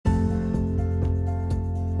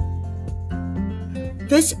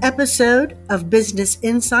This episode of Business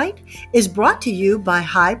Insight is brought to you by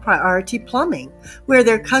High Priority Plumbing, where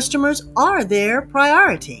their customers are their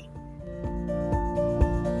priority.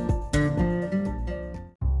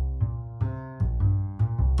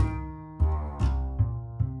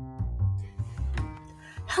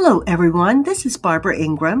 Hello, everyone. This is Barbara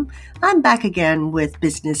Ingram. I'm back again with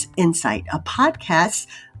Business Insight, a podcast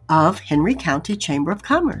of Henry County Chamber of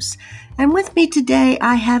Commerce. And with me today,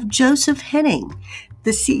 I have Joseph Henning, the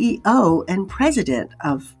CEO and president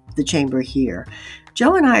of the Chamber here.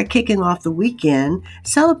 Joe and I are kicking off the weekend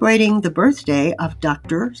celebrating the birthday of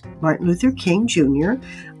Dr. Martin Luther King Jr.,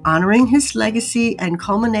 honoring his legacy and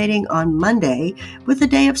culminating on Monday with a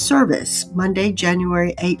day of service, Monday,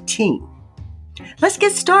 January 18th. Let's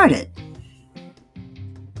get started.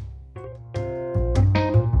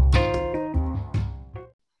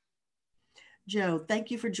 Joe, thank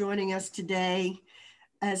you for joining us today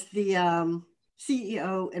as the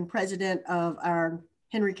CEO and president of our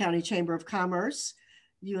Henry County Chamber of Commerce.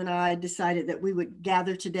 You and I decided that we would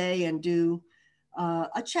gather today and do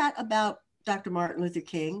a chat about Dr. Martin Luther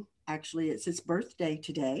King. Actually, it's his birthday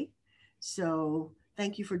today. So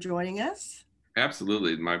thank you for joining us.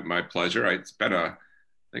 Absolutely. My pleasure. I think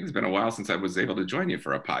it's been a while since I was able to join you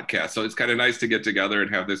for a podcast. So it's kind of nice to get together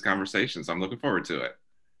and have this conversation. So I'm looking forward to it.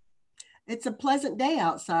 It's a pleasant day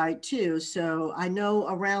outside too. So I know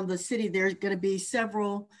around the city, there's going to be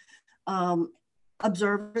several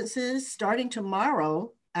observances starting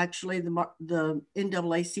tomorrow. Actually, the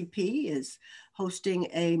NAACP is hosting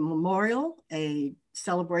a memorial, a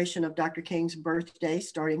celebration of Dr. King's birthday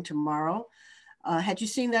starting tomorrow. Had you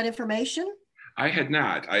seen that information? I had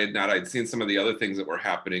not. I'd seen some of the other things that were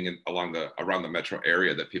happening around the metro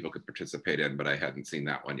area that people could participate in, but I hadn't seen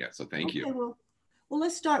that one yet. So thank you. Well,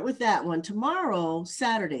 let's start with that one. Tomorrow,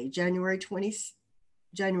 Saturday, January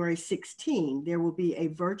 16, there will be a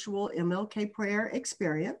virtual MLK prayer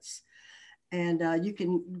experience. And you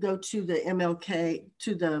can go to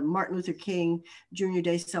the Martin Luther King Jr.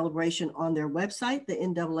 Day celebration on their website, the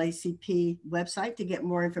NAACP website, to get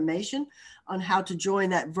more information on how to join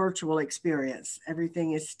that virtual experience.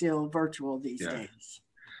 Everything is still virtual these days.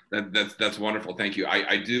 That's wonderful. Thank you.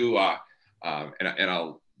 I do, and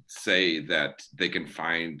I'll say that they can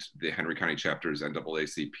find the Henry County Chapter's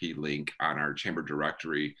NAACP link on our chamber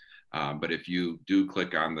directory. But if you do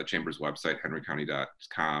click on the chamber's website,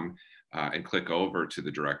 henrycounty.com, and click over to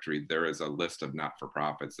the directory, there is a list of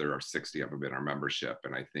not-for-profits. There are 60 of them in our membership.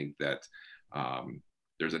 And I think that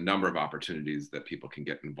there's a number of opportunities that people can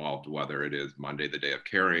get involved, whether it is Monday, the day of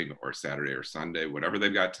caring, or Saturday or Sunday, whatever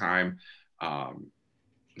they've got time.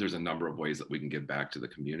 There's a number of ways that we can give back to the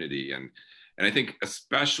community. And I think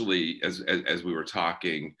especially as we were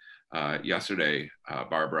talking yesterday,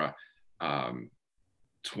 Barbara,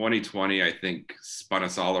 2020, I think, spun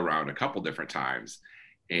us all around a couple different times.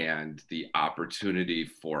 And the opportunity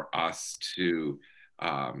for us to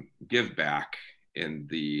give back in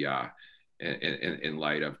the in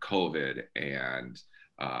light of COVID and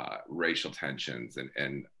racial tensions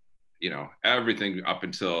and everything up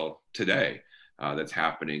until today that's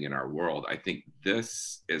happening in our world. I think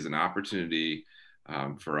this is an opportunity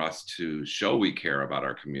for us to show we care about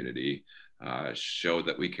our community, show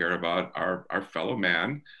that we care about our fellow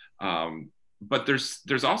man. But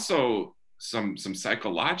there's also some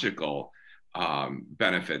psychological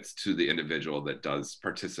benefits to the individual that does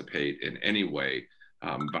participate in any way,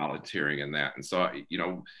 volunteering in that. And so, I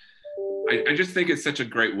just think it's such a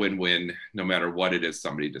great win-win, no matter what it is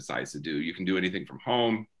somebody decides to do. You can do anything from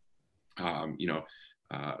home,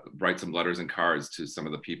 write some letters and cards to some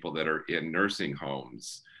of the people that are in nursing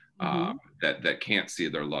homes, that can't see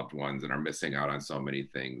their loved ones and are missing out on so many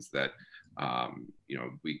things that,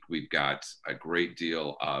 we've got a great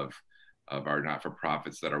deal of our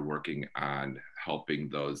not-for-profits that are working on helping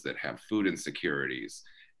those that have food insecurities.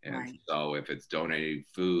 And so if it's donating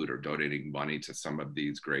food or donating money to some of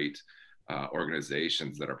these great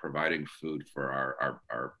organizations that are providing food for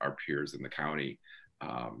our peers in the county,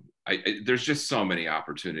 there's just so many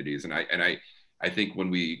opportunities. And I think when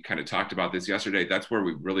we kind of talked about this yesterday, that's where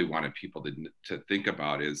we really wanted people to think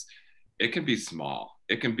about is it can be small.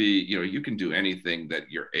 It can be, you can do anything that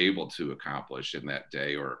you're able to accomplish in that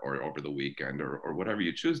day or over the weekend or whatever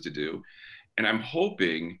you choose to do. And I'm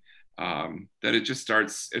hoping that it just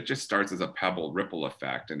starts as a pebble ripple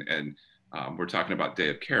effect. And we're talking about Day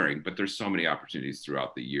of Caring, but there's so many opportunities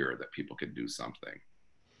throughout the year that people can do something.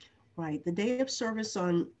 Right. The Day of Service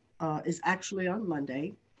is actually on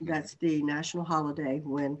Monday. That's the national holiday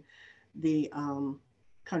when the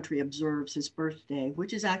country observes his birthday,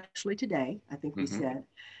 which is actually today. I think we said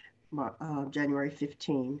January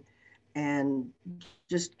 15. and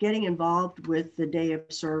just getting involved with the day of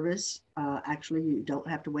service. Actually, you don't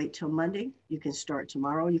have to wait till Monday. You can start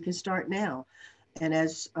tomorrow. You can start now. And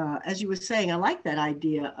as you were saying, I like that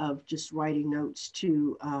idea of just writing notes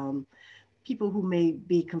to people who may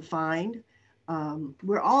be confined.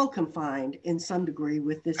 We're all confined in some degree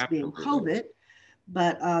with this being Absolutely. COVID,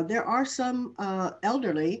 but there are some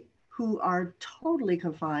elderly who are totally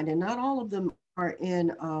confined, and not all of them are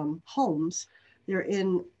in homes. They're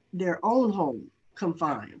in their own home Yeah.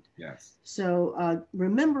 confined. Yes. So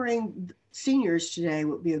remembering seniors today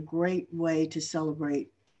would be a great way to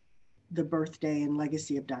celebrate the birthday and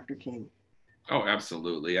legacy of Dr. King. Oh,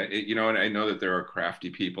 absolutely. And I know that there are crafty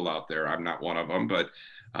people out there. I'm not one of them, but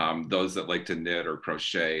those that like to knit or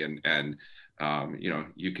crochet and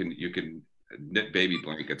you can knit baby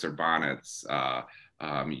blankets or bonnets.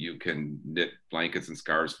 You can knit blankets and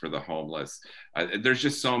scarves for the homeless. There's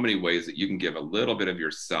just so many ways that you can give a little bit of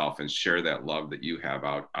yourself and share that love that you have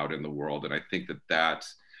out in the world. And I think that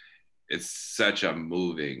it's such a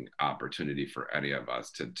moving opportunity for any of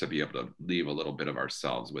us to be able to leave a little bit of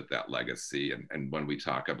ourselves with that legacy. And when we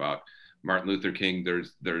talk about Martin Luther King,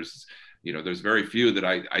 there's very few that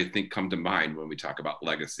I think come to mind when we talk about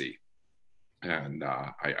legacy. And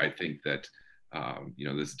I think that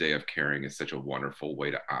this day of caring is such a wonderful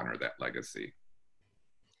way to honor that legacy.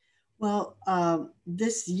 Well,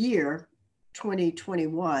 this year,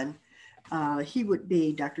 2021,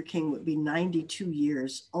 Dr. King would be 92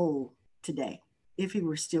 years old today if he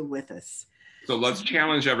were still with us. So So, let's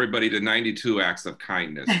challenge everybody to 92 acts of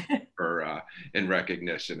kindness for in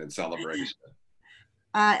recognition and celebration.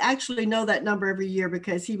 I actually know that number every year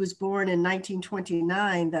because he was born in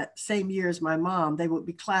 1929, that same year as my mom. They would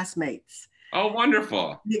be classmates. Oh,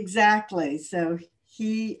 wonderful. Exactly. So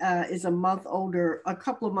he is a month older, a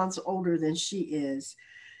couple of months older than she is.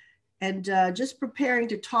 And just preparing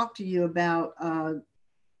to talk to you about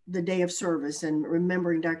the day of service and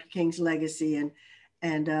remembering Dr. King's legacy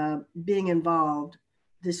and being involved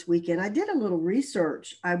this weekend. I did a little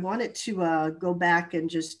research. I wanted to go back and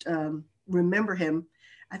just remember him.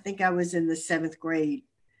 I think I was in the seventh grade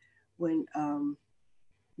when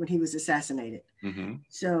when he was assassinated. Mm-hmm.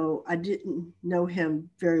 So I didn't know him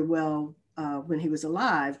very well when he was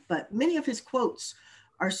alive, but many of his quotes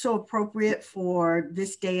are so appropriate for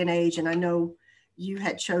this day and age. And I know you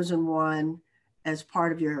had chosen one as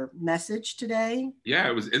part of your message today.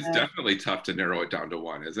 Yeah, it's Uh, definitely tough to narrow it down to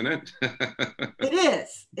one, isn't it? it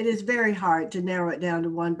is. It is very hard to narrow it down to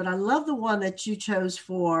one, but I love the one that you chose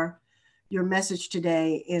for your message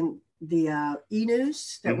today in the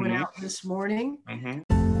e-news that went Mm-hmm. out this morning. Mm-hmm.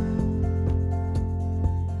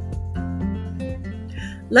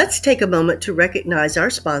 Let's take a moment to recognize our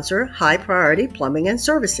sponsor, High Priority Plumbing and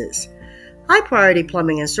Services. High Priority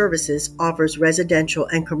Plumbing and Services offers residential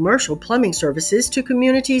and commercial plumbing services to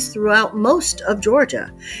communities throughout most of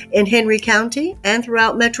Georgia, in Henry County, and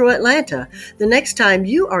throughout Metro Atlanta. The next time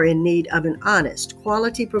you are in need of an honest,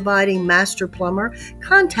 quality providing master plumber,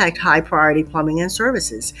 contact High Priority Plumbing and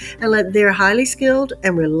Services and let their highly skilled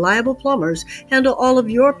and reliable plumbers handle all of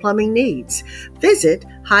your plumbing needs. Visit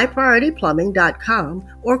highpriorityplumbing.com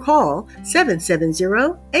or call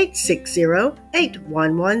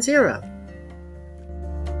 770-860-8110.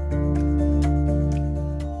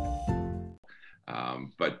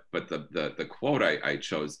 But the quote I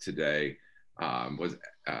chose today was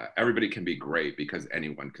everybody can be great because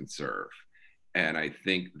anyone can serve. And I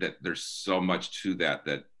think that there's so much to that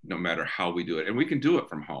no matter how we do it, and we can do it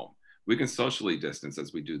from home. We can socially distance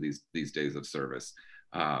as we do these days of service.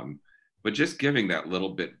 But just giving that little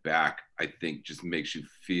bit back, I think, just makes you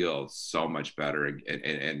feel so much better,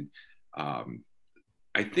 and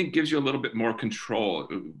I think gives you a little bit more control.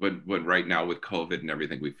 When right now with COVID and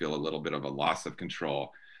everything, we feel a little bit of a loss of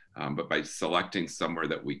control. But by selecting somewhere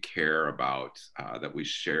that we care about, that we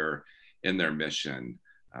share in their mission,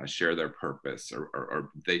 share their purpose,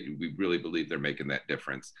 or we really believe they're making that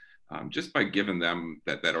difference. Just by giving them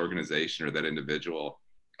that organization or that individual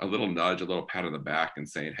a little nudge, a little pat on the back, and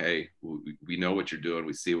saying, "Hey, we know what you're doing.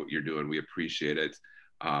 We see what you're doing. We appreciate it."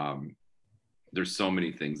 There's so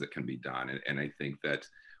many things that can be done, and I think that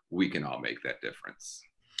we can all make that difference.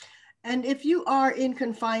 And if you are in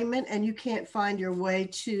confinement and you can't find your way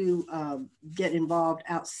to get involved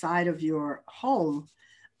outside of your home,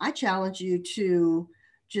 I challenge you to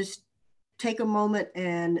just take a moment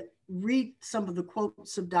and read some of the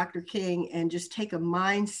quotes of Dr. King and just take a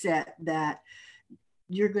mindset that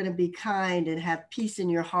you're going to be kind and have peace in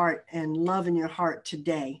your heart and love in your heart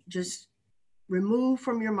today. Just remove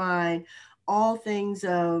from your mind all things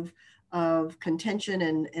of contention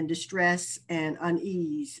and distress and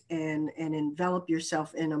unease and envelop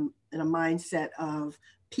yourself in a mindset of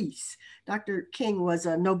peace. Dr. King was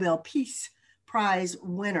a Nobel Peace Prize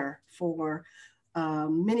winner for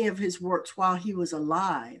many of his works while he was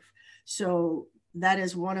alive. So that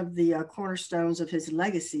is one of the cornerstones of his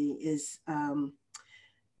legacy is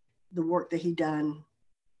the work that he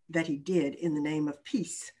did in the name of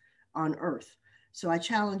peace on earth. So I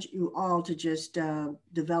challenge you all to just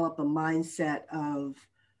develop a mindset of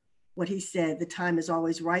what he said, the time is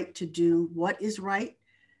always right to do what is right.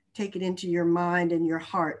 Take it into your mind and your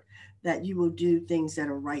heart that you will do things that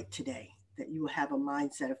are right today, that you will have a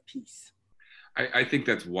mindset of peace. I think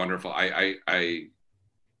that's wonderful. I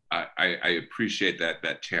appreciate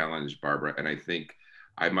that challenge, Barbara, and I think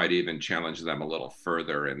I might even challenge them a little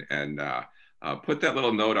further and put that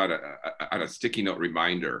little note on a sticky note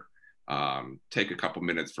reminder. Take a couple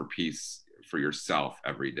minutes for peace for yourself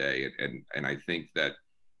every day, and I think that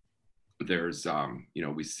there's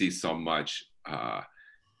we see so much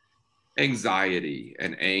anxiety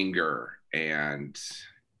and anger and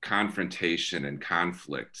confrontation and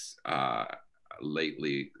conflict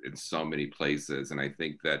lately in so many places. And I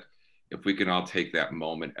think that if we can all take that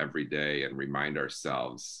moment every day and remind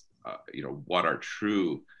ourselves, what our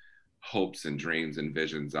true hopes and dreams and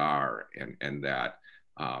visions are, and that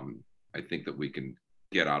I think that we can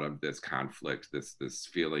get out of this conflict, this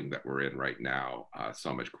feeling that we're in right now,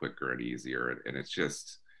 so much quicker and easier. And it's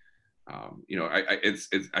just, I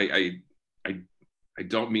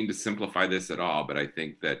don't mean to simplify this at all, but I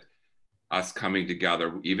think that us coming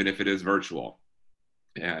together, even if it is virtual,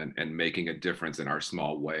 and making a difference in our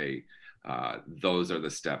small way, those are the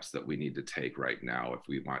steps that we need to take right now if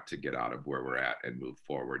we want to get out of where we're at and move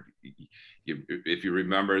forward. If you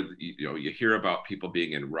remember, you hear about people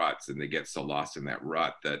being in ruts and they get so lost in that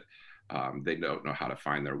rut that they don't know how to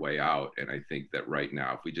find their way out. And I think that right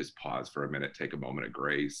now, if we just pause for a minute, take a moment of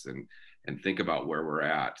grace and think about where we're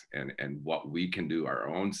at and what we can do our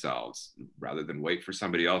own selves rather than wait for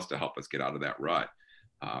somebody else to help us get out of that rut,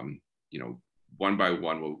 one by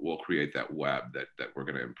one, we'll create that web that we're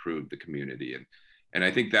going to improve the community. And I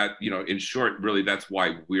think that, in short, really, that's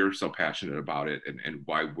why we're so passionate about it and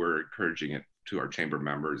why we're encouraging it to our chamber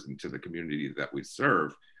members and to the community that we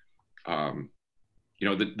serve. The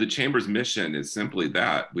chamber's mission is simply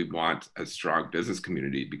that we want a strong business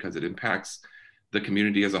community because it impacts the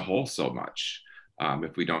community as a whole so much.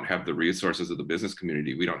 If we don't have the resources of the business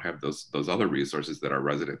community, we don't have those other resources that our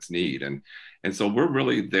residents need. And so we're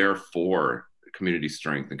really there for community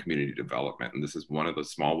strength and community development. And this is one of the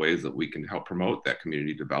small ways that we can help promote that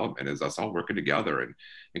community development, is us all working together and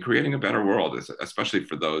creating a better world, especially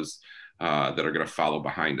for those that are going to follow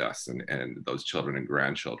behind us and those children and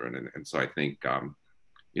grandchildren. And so I think, I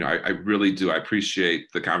really do. I appreciate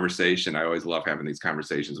the conversation. I always love having these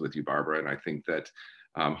conversations with you, Barbara. And I think that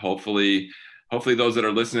hopefully those that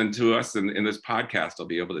are listening to us in this podcast will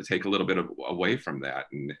be able to take a little bit away from that.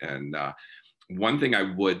 And one thing I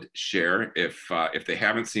would share, if they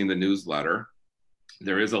haven't seen the newsletter,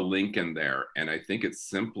 there is a link in there, and I think it's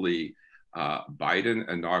simply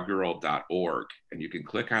bideninaugural.org, and you can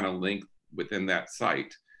click on a link within that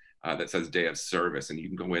site that says Day of Service, and you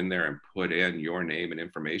can go in there and put in your name and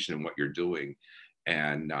information and what you're doing.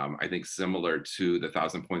 And I think similar to the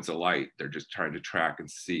 1,000 Points of Light, they're just trying to track and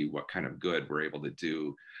see what kind of good we're able to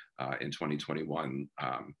do in 2021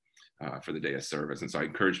 for the Day of Service. And so I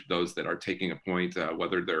encourage those that are taking a point,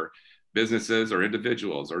 whether they're businesses or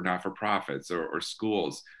individuals or not-for-profits or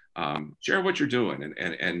schools, share what you're doing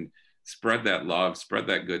and spread that love, spread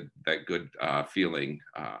that good feeling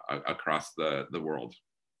across the world.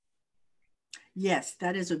 Yes,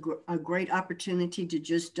 that is a great opportunity to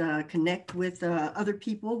just connect with other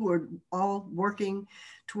people who are all working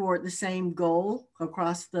toward the same goal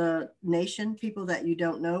across the nation, people that you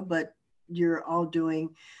don't know, but you're all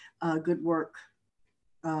doing good work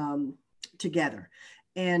together.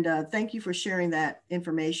 And thank you for sharing that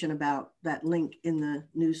information about that link in the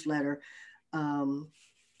newsletter.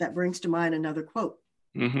 That brings to mind another quote,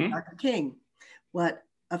 Dr. King: what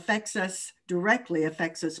affects us directly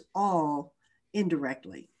affects us all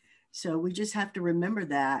indirectly. So we just have to remember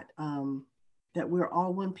that, that we're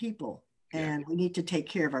all one people, and we need to take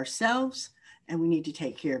care of ourselves and we need to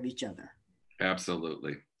take care of each other.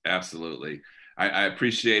 Absolutely. Absolutely. I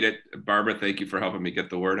appreciate it. Barbara, thank you for helping me get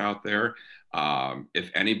the word out there. If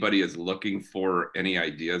anybody is looking for any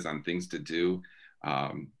ideas on things to do,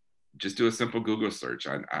 just do a simple Google search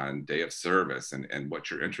on Day of Service and what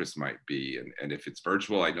your interest might be. And if it's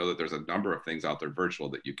virtual, I know that there's a number of things out there virtual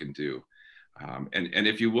that you can do. And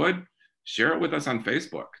if you would, share it with us on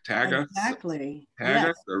Facebook. Exactly. Tag Yes,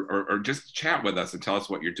 us, or just chat with us and tell us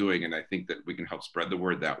what you're doing. And I think that we can help spread the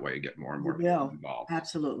word that way and get more and we more people will. involved.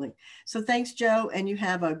 Absolutely. So thanks, Joe. And you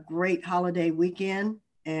have a great holiday weekend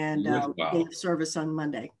and You as day well. of service on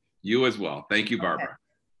Monday. You as well. Thank you, Okay. Barbara.